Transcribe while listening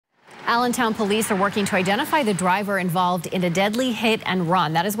Allentown police are working to identify the driver involved in a deadly hit and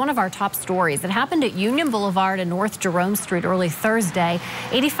run. That is one of our top stories. It happened at Union Boulevard and North Jerome Street early Thursday.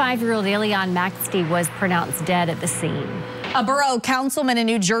 85-year-old Elian Maxty was pronounced dead at the scene. A borough councilman in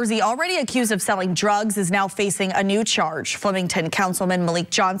New Jersey already accused of selling drugs is now facing a new charge. Flemington Councilman Malik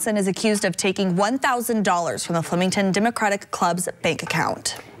Johnson is accused of taking $1,000 from the Flemington Democratic Club's bank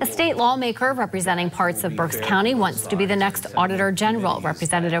account. A state lawmaker representing parts of Berks County wants to be the next Auditor General.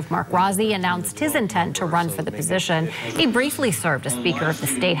 Representative Mark Rossi announced his intent to run for the position. He briefly served as Speaker of the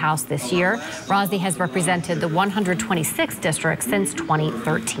State House this year. Rossi has represented the 126th district since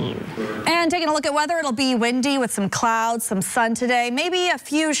 2013. And taking a look at weather, it'll be windy with some clouds, some sun today, maybe a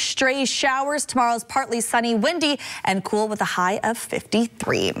few stray showers. Tomorrow's partly sunny, windy, and cool with a high of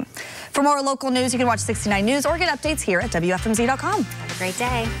 53. For more local news, you can watch 69 News or get updates here at WFMZ.com. Have a great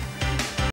day.